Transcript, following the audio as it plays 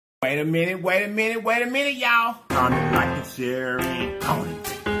Wait a minute, y'all. Comment, like, and share, and comment.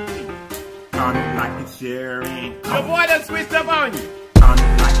 Comment, like, and share, and Your boy done switched up on you.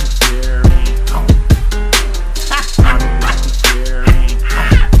 comment, like, and share, and comment. Comment, like, and share, and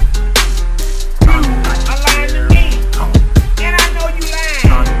comment, like, I'm and lying to share, me. and comment. And I know you lying.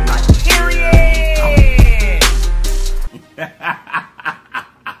 Comment, like, and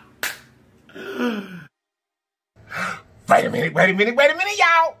Period. Wait a minute,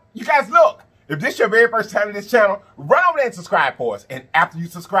 y'all. You guys, look. If this is your very first time to this channel, run over there and subscribe for us. And after you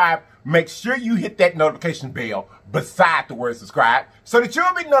subscribe, make sure you hit that notification bell beside the word subscribe so that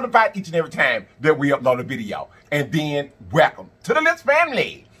you'll be notified each and every time that we upload a video. And then, welcome to the LIPS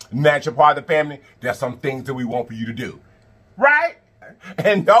family. Now that you're part of the family, there's some things that we want for you to do. Right?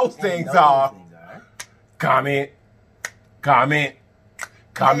 And those things are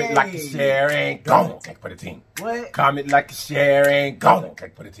comment, like, and share, and go on, take for the team. What? Comment, like, and share, and go on,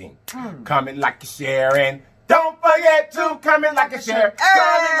 take for the team. Comment, like, and share, and don't forget to comment, like, and share.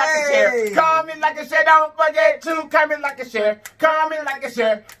 Comment, like, and share. Comment, like, and share. Don't forget to comment, like, and share. Comment, like, and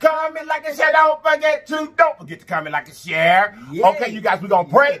share. Comment, like, and share. Don't forget to comment, like, and share. Yeah. Okay, you guys, we're gonna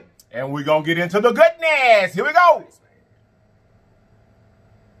pray and we're gonna get into the goodness. Here we go.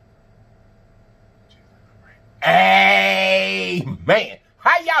 Amen.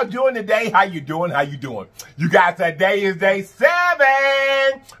 How y'all doing today? How you doing? You guys, today is day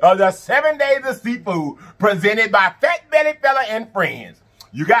 7 of the 7 days of seafood presented by FATBELLYFELLA and friends.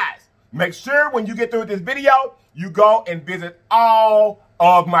 You guys, make sure when you get through with this video, you go and visit all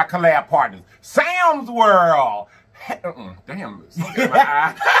of my collab partners. Sam's World. Damn.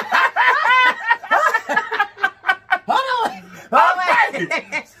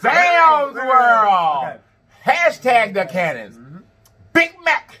 Okay. Sam's World. Okay. Hashtag the cannons. Big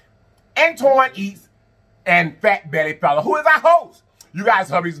Mac, Antoine Eats, and FATBELLYFELLA, who is our host. You guys,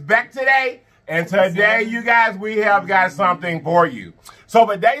 Hubby's back today, and today, you guys, we have got something for you. So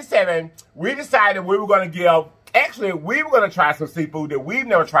for day 7, we decided we were going to we were going to try some seafood that we've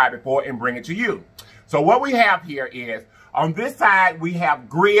never tried before and bring it to you. So what we have here is, on this side, we have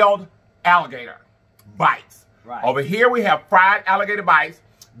grilled alligator bites. Right. Over here, we have fried alligator bites.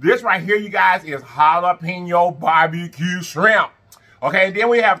 This right here, you guys, is jalapeno barbecue shrimp. Okay, and then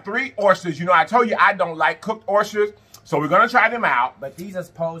we have 3 oysters. You know, I told you I don't like cooked oysters, so we're going to try them out. But these are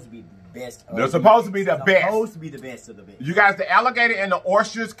supposed to be the best. They're supposed to be the best. Supposed to be the best of the best. You guys, the alligator and the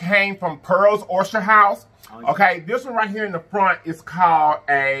oysters came from Pearl's Oyster House. Oh, yeah. Okay, this one right here in the front is called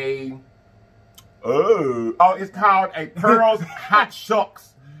a... it's called a Pearl's Hot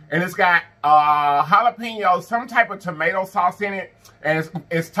Shucks. And it's got jalapeno, some type of tomato sauce in it, and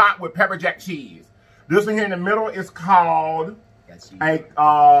it's topped with pepper jack cheese. This one here in the middle is called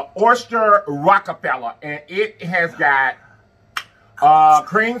a oyster Rockefeller, and it has got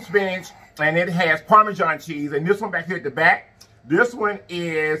cream spinach, and it has Parmesan cheese. And this one back here at the back, this one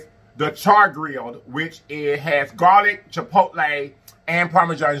is the char grilled, which it has garlic, chipotle, and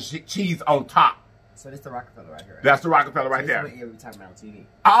Parmesan cheese on top. So this is the Rockefeller right here. Right? That's the Rockefeller right there. This is what we're talking about on TV.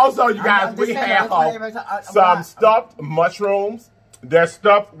 Also, you guys, we have some stuffed mushrooms. They're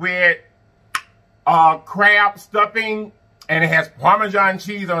stuffed with crab stuffing, and it has Parmesan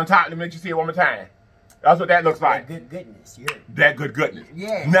cheese on top. Let me let you see it one more time. That's what that looks like. That good goodness. Yeah. That good goodness.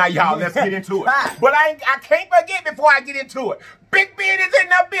 Yeah. Now, y'all, let's get into it. But I can't forget before I get into it. Big Ben is in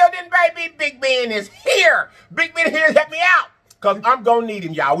the building, baby. Big Ben is here. Big Ben here to help me out. Because I'm going to need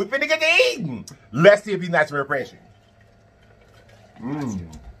him, y'all. We finna get to eating. Let's see if he's nice and refreshing.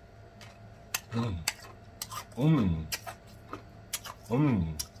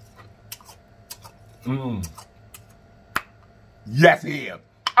 Yes, he is.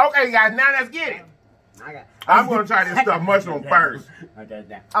 Okay, guys, now let's get it. I'm going to try this stuffed mushroom first.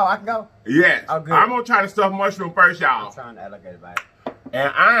 Oh, I can go? Yes. Oh, good. I'm going to try the stuffed mushroom first, y'all. I'm trying to alligator bite. And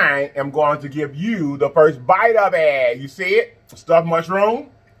I am going to give you the first bite of it. You see it? Stuffed mushroom.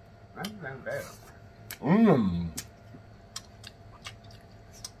 This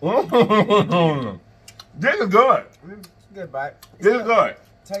is good. Good bite. This is good.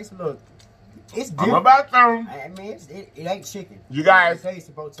 Tastes a little. It's I'm different. about to. I mean, it ain't chicken. You guys. It's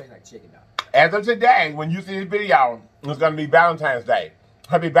supposed to taste like chicken, though. As of today, when you see this video, it's going to be Valentine's Day.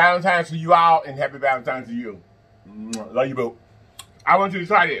 Happy Valentine's to you all, and happy Valentine's to you. Love you, boo. I want you to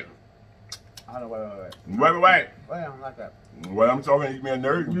try this. Hold on, wait. Wait. Wait, I don't like that. Well, I'm talking to eat me a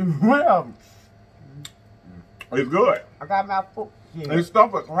nerd. Well, It's good. I got my foot. Yeah. It's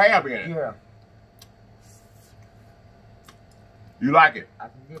stuffed with crab in it. Yeah. You like it? I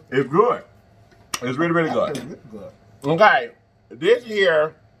can get it. It's good. It's really, really good. It's good. Okay. This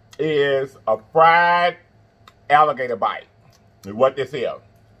here is a fried alligator bite. Is what this is.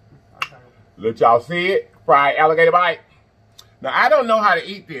 Let y'all see it. Fried alligator bite. Now, I don't know how to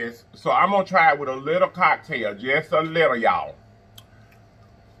eat this, so I'm going to try it with a little cocktail. Just a little, y'all.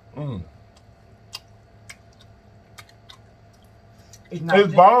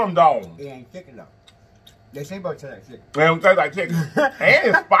 It's bomb, though. It ain't chicken, though. They say about taste like chicken. It don't taste like chicken. And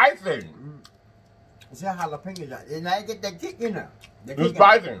it's spicy. It's that jalapeno. And I get that kick in there. It's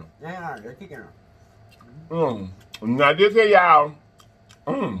spicy. Yeah, they're kicking them. Now, this here, y'all.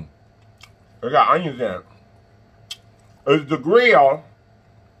 It got onions in it. It's the grill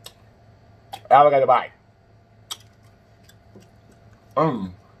alligator bite.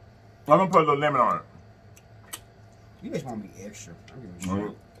 I'm gonna put a little lemon on it. You just want to be extra.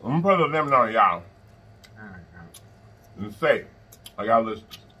 I'm gonna put a little lemon on it, y'all. Alright. Let's say I got a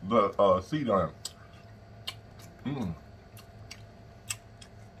little seed on it.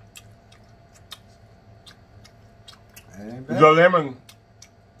 The lemon.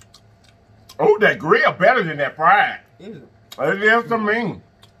 Oh, that grill better than that fried. Is it? It is to me.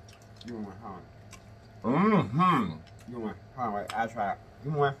 You want one? Mm-hmm. You want? Hold on, wait. I'll try it.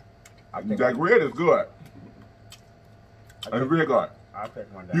 You want? That grill is good. It's really good. I'll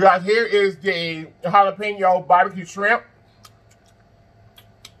take one down. You guys, here is the jalapeno barbecue shrimp.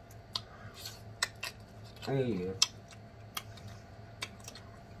 Yeah.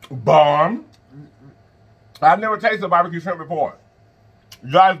 Bomb. I've never tasted barbecue shrimp before.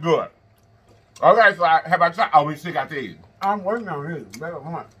 That's good. Okay, so have I tried? Oh, we still got these. I'm working on this. Baby,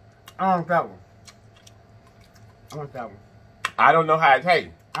 come on. I want that one. I want that one. I don't know how it tastes.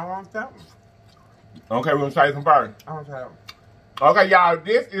 I want that one. Okay, we're going to try some first. I want that one. Okay, y'all,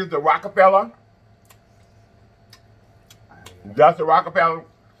 this is the Rockefeller. That's the Rockefeller.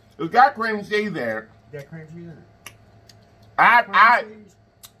 It's got cream cheese in it. That cream cheese in it? Cream cheese?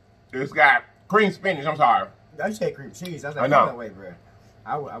 It's got cream spinach, I'm sorry. I said cream cheese. I was like, I know. that way, bro.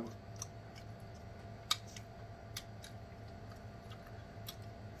 I would.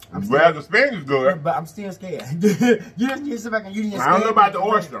 Well, the spinach is good. But I'm still scared. You just need to sit back and you need to I don't know about the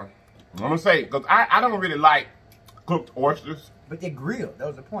oyster. I'm going to say, because I don't really like cooked oysters. But they grilled. That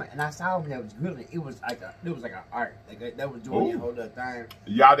was the point. And I saw when that was grilling. It was like an art. Like that was doing the whole other thing.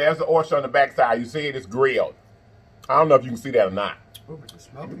 Y'all, there's the oyster on the backside. You see it? It's grilled. I don't know if you can see that or not. Oh, but the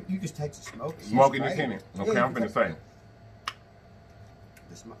smoke. You just taste the smoke. Smoking this in it. Okay, yeah, I'm finna say.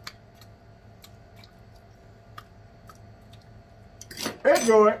 The smoke. It's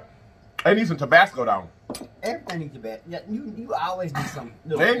good. They need some Tabasco though. Everything needs to be. Yeah, you always need some.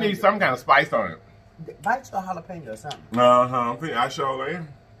 They need some kind of spice on it. Bite your jalapeno or something. I sure am.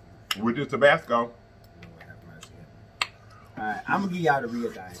 With this Tabasco. Lord have mercy. Alright, I'm gonna give y'all the real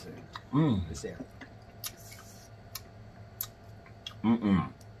thing. Let's see. I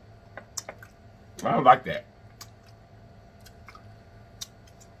don't like that.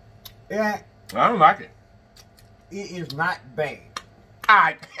 Yeah, I don't like it. it is not bad.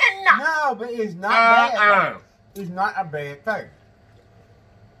 I cannot. No, but it's not bad. It's not a bad thing.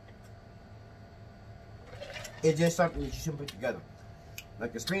 It's just something that you should put together.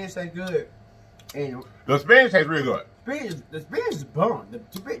 Like the spinach tastes good, and The spinach tastes really good. the spinach is bum. The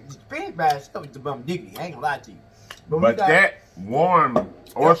spinach by itself is the bum diggity. I ain't gonna lie to you. But that warm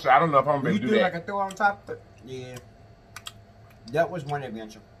oyster, I don't know if I'm going to you do that. like a throw on top, but yeah, that was one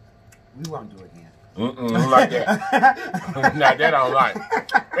adventure. We won't do it again. I don't like that. Now that I don't like.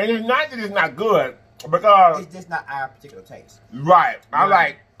 And it's not that it's not good, because It's just not our particular taste. right, I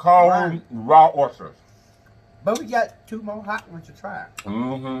like cold raw oysters. But we got 2 more hot ones to try.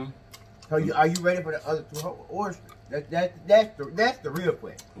 So are you ready for the other 2 hot oysters? That's the real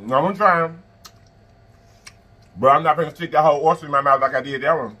question. I'm gonna try them, but I'm not gonna stick that whole oyster in my mouth like I did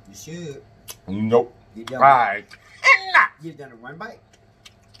that one. You should. Nope. Get done. Right. Get done in 1 bite.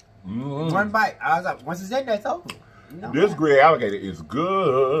 Mm. 1 bite. I was like, once it's in there, it's over. You know This that. grilled alligator is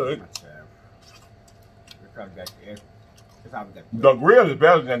good. We probably got the extra. We probably got The grill is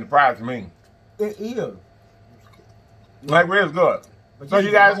better than the fries to me. It is. Like grill is good. But So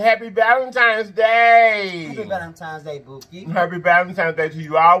you guys, happy Valentine's Day. Happy Valentine's Day, Bookie. Happy Valentine's Day to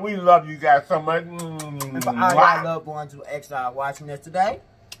you all. We love you guys so much. And for all y'all loved ones who actually are watching this today,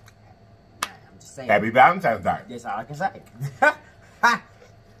 I'm just saying. Happy Valentine's Day. That's all I can say.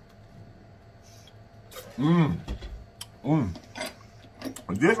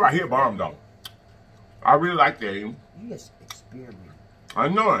 This right here bomb though. I really like that. You just experiment. I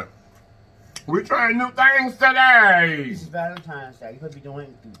know it. We're trying new things today. This is Valentine's Day. You could be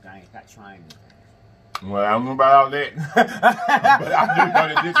doing new things, not trying new things. Well, I don't know about all that. But I do know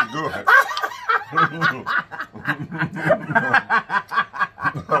that this is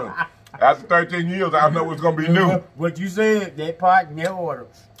good. After 13 years, I don't know what's gonna be new. What you said, that part never order.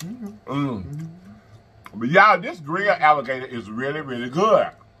 But y'all, this grilled alligator is really, really good.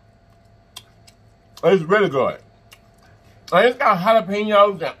 It's really good. And it's got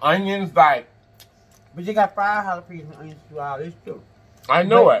jalapenos and onions, like. But you got fried jalapenos and onions through all this too. I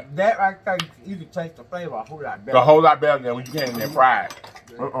know But it. That right there, you can taste the flavor a whole lot better. A whole lot better than when you came in there fried.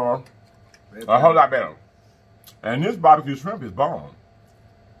 A whole lot better. And this barbecue shrimp is bomb.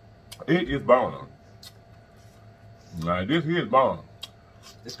 It is bomb. Now this here is bomb.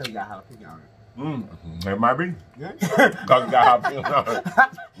 This because you got jalapeno on it. It might be. Yeah. Because it got jalapeno on it.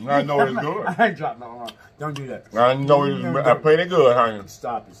 I know it's good. I ain't dropped no wrong. Don't do that. I know it's pretty good, honey.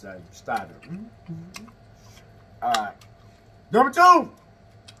 Stop it, son. Stop it. Alright. Number 2.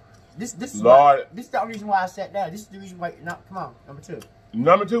 This is Lord. this is the only reason why I sat down. This is the reason why. No, come on. Number 2.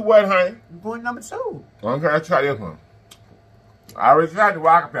 Number 2 what, honey? I'm going number 2. Okay, let's try this one. I already tried the I'm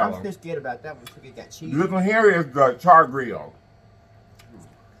Rockefeller. still scared about that one because it got cheese. This one here is the char grill.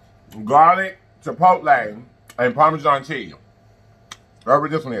 Garlic, chipotle, and Parmesan cheese. Over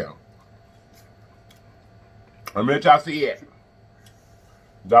this one here. I'll let y'all see it. Is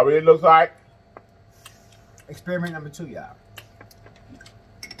that what it looks like? Experiment number 2, y'all.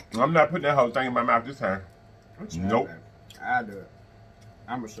 I'm not putting that whole thing in my mouth this time. Nope. I'll do it.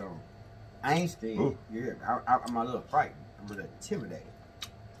 I'm going to show them. I ain't scared. Yeah, I'm a little frightened. I'm a little intimidated.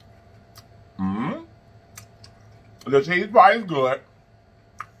 The cheese pie is good.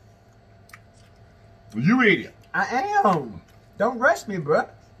 You eat it. I am. Don't rush me, bro.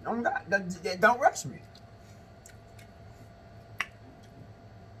 Don't rush me.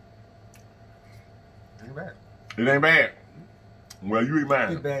 Ain't bad. It ain't bad. Well, you eat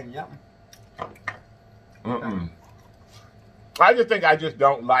mine. It's bad, yeah. I just think I just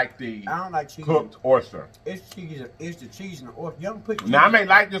don't like the I don't like cheese. cooked oyster. It's cheese. It's the cheese in the oyster. You don't put cheese. Now, I may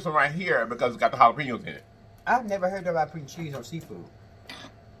like this one right here because it's got the jalapenos in it. I've never heard about putting cheese on seafood.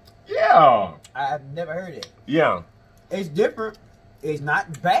 Yeah. I've never heard it. Yeah. It's different. It's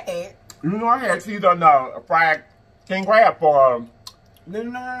not bad. You know, I had cheese on the fried king crab for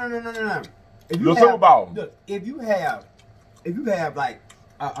No. the Super Bowl. Look, if you have like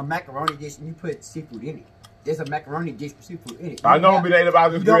a macaroni dish and you put seafood in it, there's a macaroni dish with seafood in it. I know I'm ate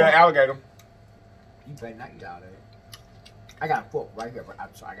about this grilled alligator. You better not eat all that. I got a fork right here.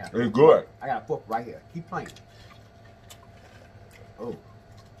 I'm sorry, It's good. I got a fork right here. Keep playing. Oh.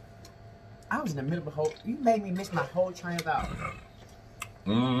 I was in the middle of a whole. You made me miss my whole train of thought.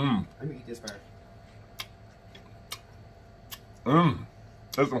 Let me eat this first.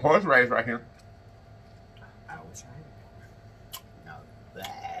 There's some horseradish right here. I was trying. No,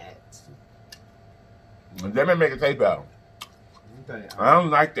 that. That may make it taste better. I don't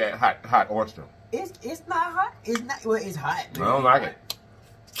like that hot oyster. It's not hot. It's not. Well, it's hot. I don't like it.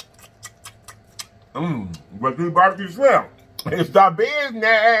 But these barbecue shrimp, it's the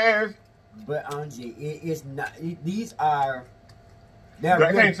business. But Angie, it's not. These are.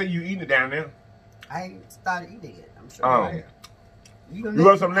 I can't see you eating it down there. I ain't started eating it. I'm sure. Oh. You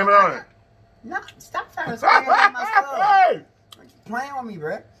want some lemon on it? No, stop trying to say that my stuff. You're playing with me,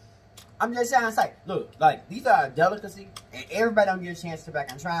 bro. I'm just trying to say, look, like these are a delicacy, and everybody don't get a chance to sit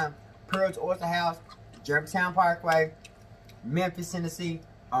back and try them. Pearl's Oyster House, Germantown Parkway, Memphis, Tennessee.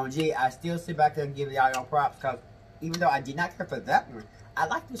 Gee, I still sit back there and give y'all your props because even though I did not care for that one, I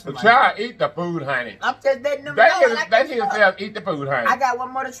like this one. Try eat the food, honey. I'm just letting them know. They themselves eat the food, honey. I got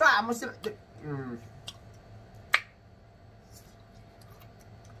one more to try. I'm gonna sit. The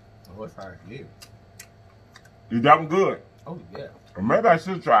horseradish, yeah. You that one good? Oh yeah. Or maybe I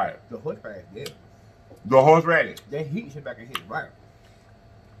should try it. The horseradish, yeah. The horseradish. That heat sit back and hit it right.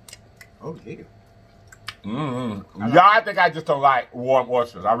 Oh yeah. Y'all, I think I just don't like warm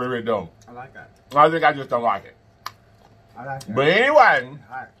oysters. I really don't. I like that. I think I just don't like it. I like that. But anyway,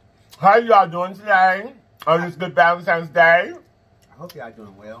 how y'all doing today on this good Valentine's Day? I hope y'all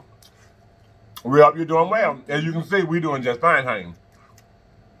doing well. We hope you're doing well. As you can see, we're doing just fine, honey.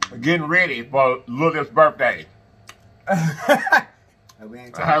 Getting ready for Lilith's birthday. I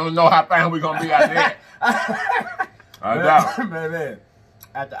don't know how fine we're going to be out there. I know. Baby,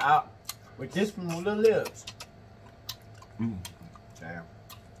 out with this from Little Lips.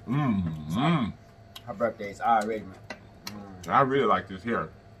 Damn. Her birthday's already. I really like this here.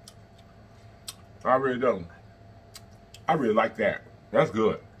 I really do. I really like that. That's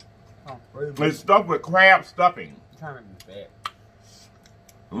good. Oh, it's stuffed with crab stuffing. You're trying to make me fat.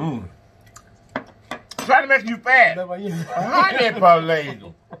 Trying to make you fat. Honey,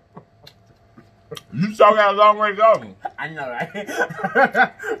 Pauline. You still got a long way to go. I know, right?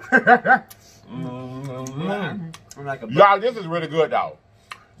 Y'all, this is really good, though.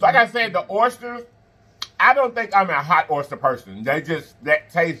 like I said, the oysters, I don't think I'm a hot oyster person. They just,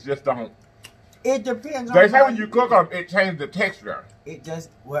 that taste just don't. It depends on. They say when you cook them, it changes the texture. It just,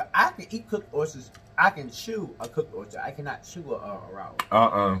 well, I can eat cooked oysters. I can chew a cooked oyster. I cannot chew a raw.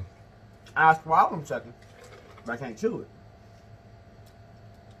 I swallow them, sucking, but I can't chew it.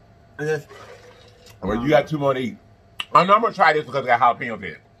 And just, well, you got 2 more to eat. I'm gonna try this because I got jalapenos in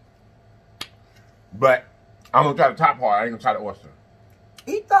it. But I'm gonna try the top part. I ain't gonna try the oyster.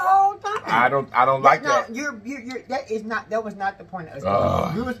 Eat the whole thing. I don't like that. That was not the point of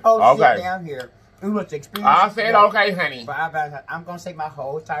us. We were supposed to sit down here. We were to experience. I said okay, honey. But I'm gonna say my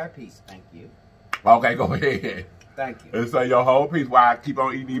whole entire piece. Thank you. Okay, go ahead. Thank you. And say your whole piece while I keep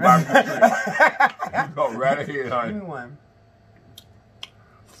on eating these barbecue shrimp. You go right ahead, honey. Give me one.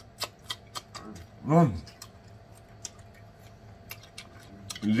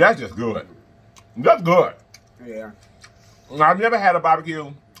 That's just good. That's good. Yeah. I've never had a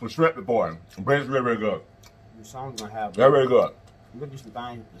barbecue with shrimp before, but it's really, really good. The song's gonna have. They're really good. I'm gonna do some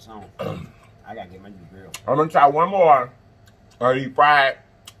things with the song. I gotta get my new grill. I'm gonna try one more. He fried.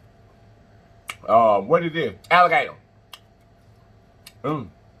 What is this? Alligator. Let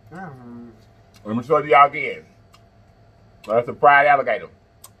me show y'all again. That's a fried alligator.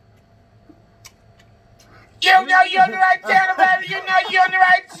 You know you're on the right channel, baby. You know you're on the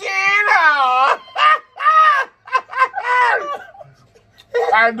right channel.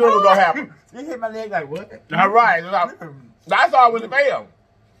 I knew it was gonna happen. You hit my leg like what? All right. That's all with the fail.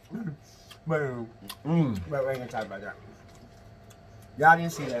 Boom. But we ain't gonna talk about that. Y'all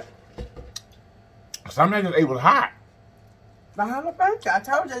didn't see that. Sometimes it was hot. The jalapeno. I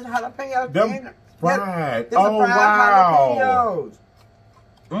told you there's jalapenos. Them fried. There's Oh, a fried wow.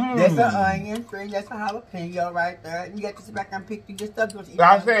 jalapenos. There's an onion free. There's a jalapeno right there. And you got to sit back and pick through your stuff.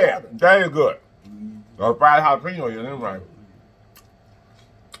 I said, that is good. The fried jalapeno, you're right.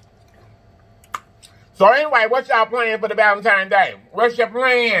 So anyway, what's y'all plan for the Valentine's Day? What's your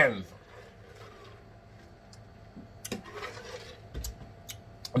plans?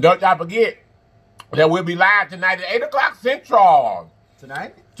 Don't y'all forget that we'll be live tonight at 8 o'clock Central.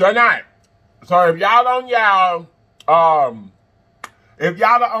 Tonight? Tonight. So if y'all on your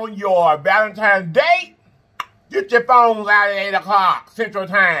Valentine's Day, get your phones out at 8 o'clock Central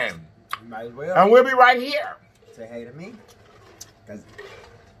Time. Might as well. And we'll be right here. Say hey to me. Because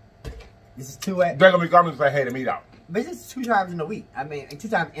this is two at. They're going to be coming to say hey to me, though. But this is 2 times in a week. I mean, 2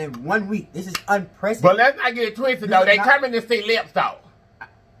 times in 1 week. This is unprecedented. But let's not get it twisted, though. They coming to see Lips, though.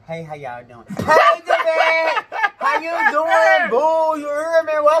 Hey, how y'all doing? Hey, Devin! How you doing, boo? You hear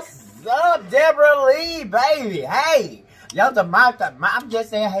me? What's up, Deborah Lee, baby? Hey! Y'all I'm just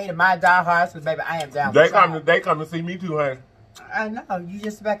saying hey to my diehards, because, baby, I am down They come to see me, too, honey. I know. You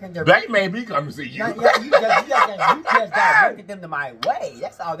just back in there. They may be coming to see you. You just directed them to my way.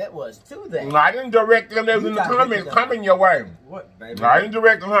 That's all that was to them. I didn't direct them. They was in the comments coming your way. What, baby? I didn't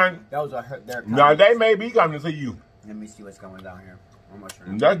direct them, honey. Those are their comments. No, they may be coming to see you. Let me see what's going down here. I'm gonna try.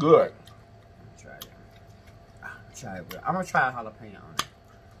 That's good. Try it. Try it. I'm gonna try a jalapeno on it.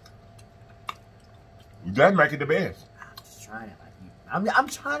 That's making the best. I'm just trying it like you. I'm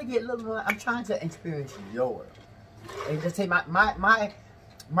trying to get a little more. I'm trying to experience yours. And just say my.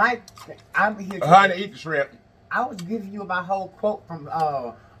 I'm here. Honey, eat the shrimp. I was giving you my whole quote from.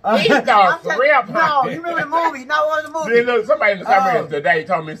 Eat the shrimp. No, you remember the movie? No, what was the movie? See, look, somebody in the comments today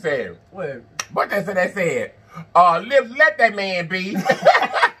told me said. What? What they said? They said, "Lips, let that man be."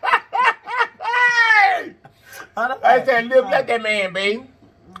 I said, "Lips, let that man be."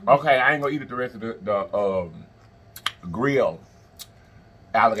 Okay, I ain't gonna eat it the rest of the grill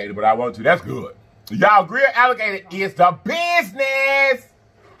alligator, but I want to. That's good. Y'all, grill alligator is the business.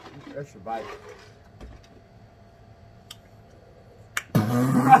 That's your bite.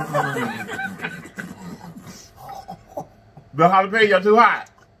 The jalapeno too hot.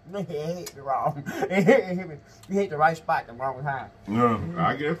 He hit the wrong. He hit the right spot the wrong time. Yeah,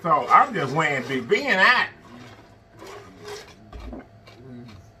 I guess so. I'm just weighing Big B and I.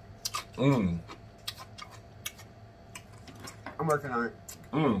 I'm working on it.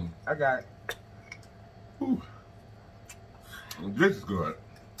 I got it. Ooh. This is good.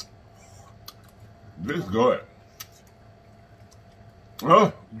 This is good.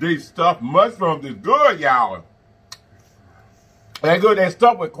 Oh, these stuffed mushrooms is good, y'all. They're good. They're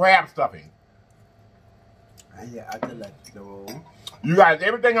stuffed with crab stuffing. Yeah, I did like the. You guys,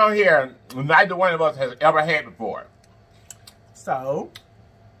 everything on here, neither one of us has ever had before. So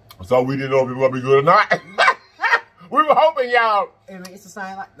we didn't know if it was going to be good or not. We were hoping y'all. I mean, it's the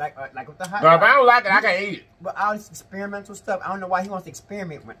same like with the hot. No, if I don't like it, I can't eat it. But all this experimental stuff, I don't know why he wants to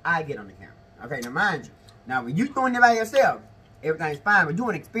experiment when I get on the camera. Okay, now mind you, now when you doing it by yourself, everything's fine. We're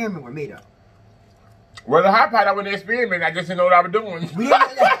doing an experiment with me though. Well, the hot pot, I was experiment. I just didn't know what I was doing. We didn't,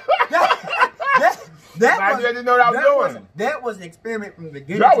 I didn't know what I was doing. That was an experiment from the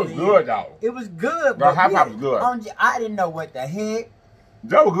beginning. That was good, though. It was good. The hot pot was good. I didn't know what the heck.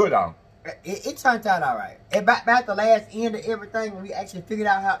 That was good, though. It turned out all right. About the last end of everything, when we actually figured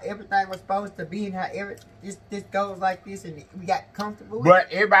out how everything was supposed to be and how this goes like this, and we got comfortable.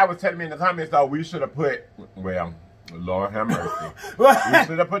 But everybody was telling me in the comments, though, we should have put, well, Lord have mercy. We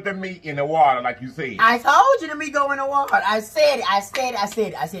should have put the meat in the water, like you said. I told you the meat go in the water. I said it. I was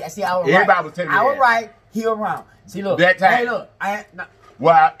Everybody right. was telling me I was that. right. He was wrong. See, look. That time. Hey, look.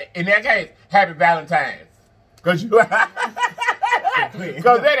 Well, in that case, happy Valentine's. Because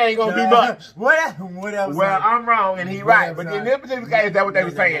that ain't going to be much. What else? Well, I'm wrong and he right. But in this particular case, that's what they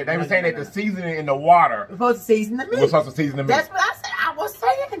were saying. They were saying that the seasoning in the water we're supposed to season the meat. was supposed to season the meat. That's what I said. I was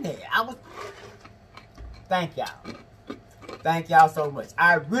saying that. Thank y'all. Thank y'all so much.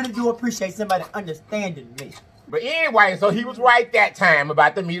 I really do appreciate somebody understanding me. But anyway, so he was right that time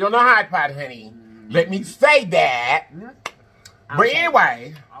about the meat on the hot pot, honey. Let me say that. But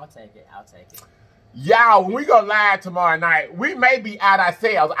anyway. I'll take it. Y'all, when we go live tomorrow night, we may be out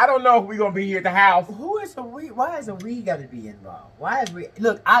ourselves. I don't know if we're going to be here at the house. Who is a we? Why is a we got to be involved? Why is we?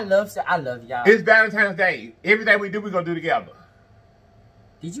 Look, I love y'all. It's Valentine's Day. Everything we do, we're going to do together.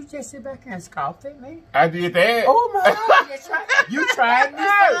 Did you just sit back here and scoff at me? I did that. Oh my God. You tried me,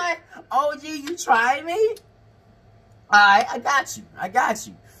 son. OG, you tried me? Alright, I got you.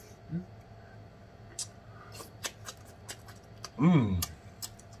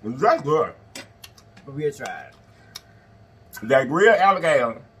 That's good. But we'll try it. That grilled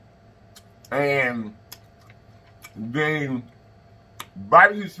alligator and the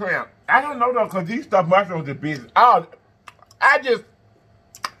barbecue shrimp. I don't know though, because these stuffed mushrooms are busy. Oh,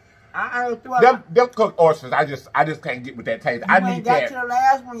 them cooked oysters. I just can't get with that taste. I need that. You ain't got to the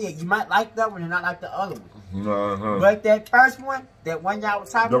last one yet. You might like that one and not like the other one. Uh-huh. But that first one, that one y'all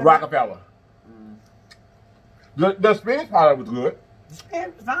was talking the about. Rockefeller. The spinach product was good. The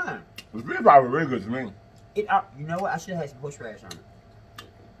spinach was fine. The spinach product was really good to me. You know what? I should have had some horseradish on it.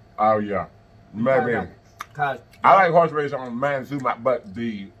 Oh yeah, maybe. Cause I like horseradish on mine too, but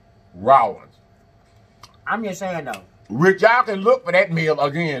the raw ones. I'm just saying though. Which y'all can look for that meal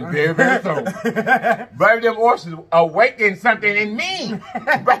again very, very soon. Baby, them oysters awakened something in me.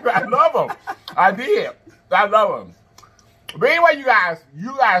 Baby, I love them. I did. I love them. But anyway, you guys,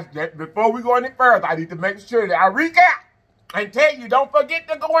 before we go any further, I need to make sure that I recap and tell you, don't forget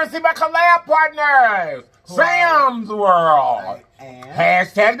to go and see my collab partners. Sam's World. And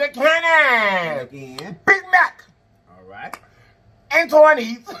Hashtag the Cannon. Again. Big Mac. All right.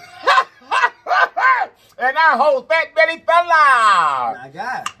 ANTOINE. And our host, FATBELLYFELLA. My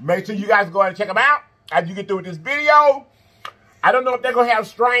God. Make sure you guys go and check them out after you get through with this video. I don't know if they're going to have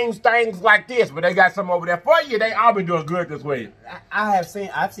strange things like this, but they got some over there for you. They all been doing good this week. I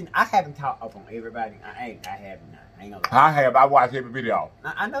haven't caught up on everybody. I haven't. I ain't gonna lie. I have. I watched every video.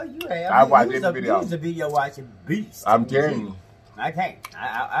 I know you have. I watched every video. You was a video watching beast. I'm telling you. I can't.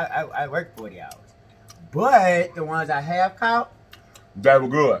 I work 40 hours. But the ones I have caught, they were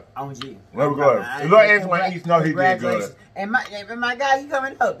good. on G. They were good. Look, Antoine East know he did good. And my guy, he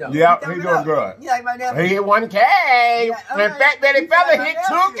coming up though. Yeah, he doing good. He like my dad. He hit 1K. And FATBELLYFELLA hit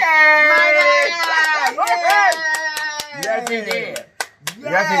 2K. Yes, he did.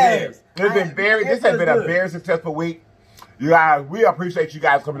 Yes, he did. This has been a very successful week. You guys, we appreciate you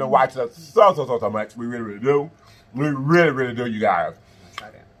guys coming to watch us so much. We really do. We really do, you guys.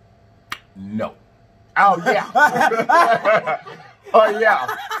 Try that. No. Oh, yeah. Oh, yeah.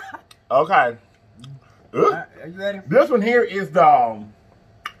 Okay. Are you ready? This one here is the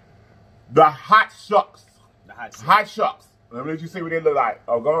hot shucks. The hot shucks. Hot shucks. Let me let you see what they look like.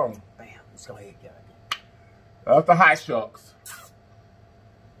 Oh, go on. Bam. Let's go ahead, guys. That's the hot shucks.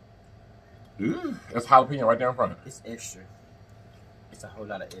 Ooh, that's jalapeno right there in front. It's extra. It's a whole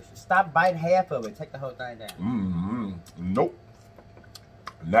lot of extra. Stop biting half of it. Take the whole thing down. Nope.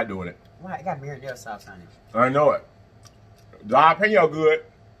 I'm not doing it. Why? It got marinara sauce on it. I know it. The jalapeno good.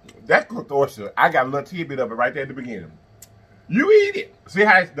 That's cooked oyster. I got a little tidbit of it right there at the beginning. You eat it. See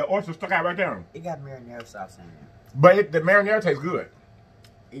how the oyster stuck out right there? It got marinara sauce on it. But the marinara tastes good.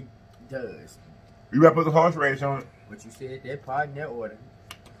 It does. You better put some horseradish on it. What you said, that part in that order.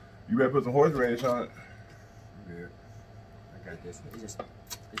 You better put some horseradish on it. Good. I got this. It's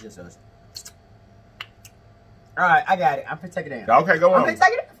just us. Alright, I got it. I'm gonna take it down. Okay, go on. I'm gonna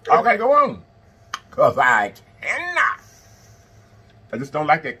take it down. Okay, go on. Cause I cannot. I just don't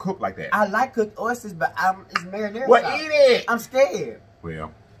like that cooked like that. I like cooked oysters, but it's marinara Well, sauce. eat it. I'm scared.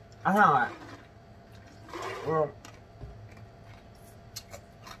 Well. Well,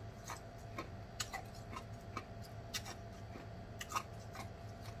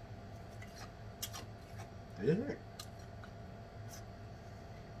 Is it?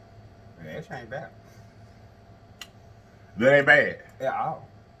 Yeah, this ain't bad. That ain't bad. At all.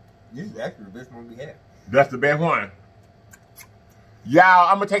 This is actually the best one we had. That's the best one. Y'all,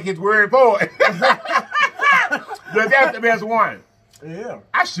 I'm gonna take his word for it. That's the best one. Yeah.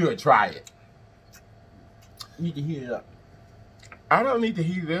 I should try it. You need to heat it up. I don't need to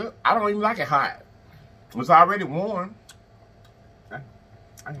heat it up. I don't even like it hot. It's already warm. Put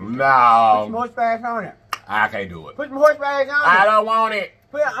some No. horse bags on it. I can't do it. Put some horse bags on it. I don't want it.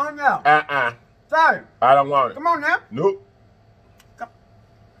 Put it on now. Sorry. I don't want it. Come on now. Nope.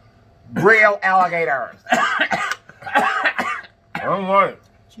 Real alligators. I don't want it.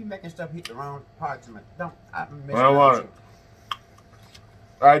 She making stuff hit the wrong parts of my. I don't want it.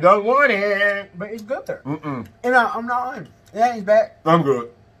 I don't want it. But it's good there. Mm-mm. And I'm not on. It ain't bad. I'm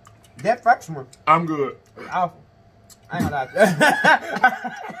good. That first one. I'm good. It's awful. I ain't gonna lie.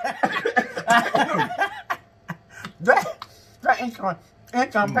 that in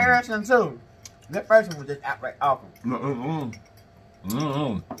comparison to that first one was just outright awful.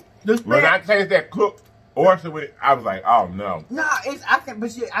 When I taste that cooked oyster with it, I was like, oh no. No, it's I can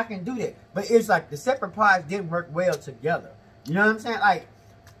do that. But it's like the separate parts didn't work well together. You know what I'm saying?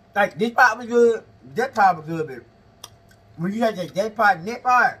 Like this part was good, that part was good, but when you had that part and that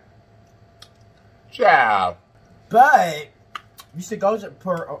part. Child. But you should go to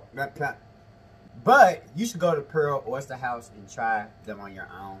Pearl. But you should go to Pearl Oyster House and try them on your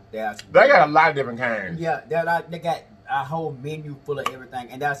own. They got a lot of different kinds. Yeah, they got a whole menu full of everything,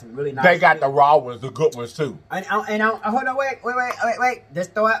 and that's some really nice. They got the raw ones, the good ones too. And hold on, wait.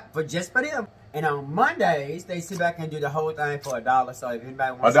 Just throw out just for them. And on Mondays, they sit back and do the whole thing for $1. So if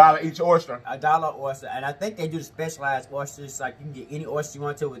anybody wants $1 each oyster. $1 oyster, and I think they do the specialized oysters, like you can get any oyster you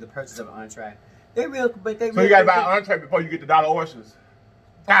want to with the purchase of an entree. They real, but they. So you gotta buy an entree before you get the $1 oysters.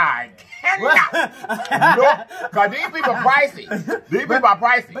 God cannot. Nope. Cause these people pricey. These people are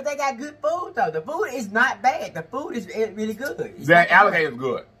pricey. But they got good food though. The food is not bad. The food is really good. That alligator's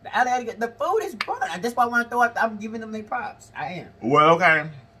good. The food is fun. That's why I want to throw out. I'm giving them their props. I am. Well, okay.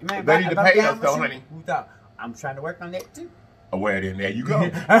 Man, they need to pay us though, honey. I'm trying to work on that too. Well, then there you go.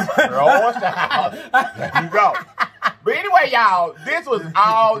 Oyster House. There you go. But anyway, y'all, this was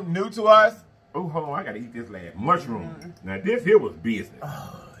all new to us. Oh, hold on, I gotta eat this last mushroom. Now this here was business.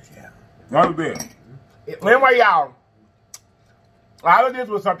 Oh, yeah. That was big. Anyway, y'all, all of this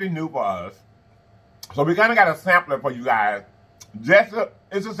was something new for us. So we kind of got a sampler for you guys. It's a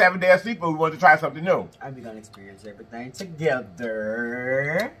 7-day of seafood. We wanted to try something new. And we're gonna experience everything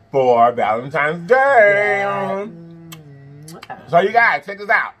together for Valentine's Day. Yeah. So you guys, check this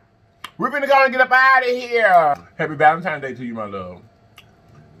out. We're gonna go and get up out of here. Happy Valentine's Day to you, my love.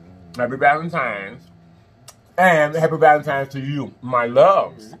 Happy Valentine's. And happy Valentine's to you, my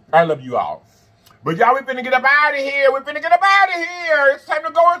loves. I love you all. But y'all, we finna get up out of here. It's time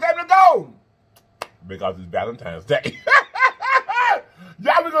to go. Because it's Valentine's Day.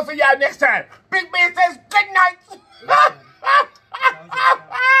 Y'all, we're gonna see y'all next time. Big B says good night.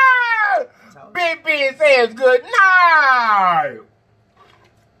 Big B says good night.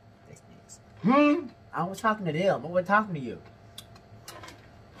 I was talking to them. I wasn't talking to you.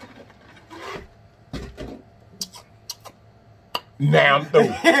 Now I'm through.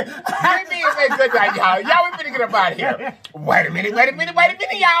 Big B says good night, y'all. Y'all, we finna get up out of here. Wait a minute,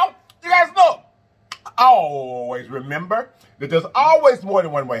 y'all. You guys look. Always remember that there's always more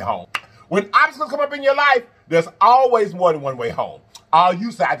than one way home. When obstacles come up in your life, there's always more than one way home. All you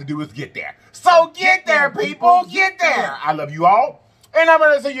have to do is get there. So get there, people. Get there. I love you all. And I'm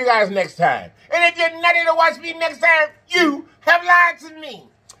going to see you guys next time. And if you're not here to watch me next time, you have lied to me.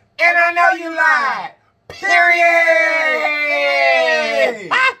 And I know you lied. Period.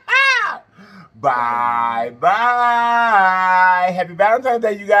 Bye. Happy Valentine's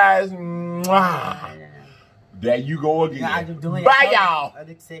Day, you guys. Mwah. There you go again. Bye, y'all.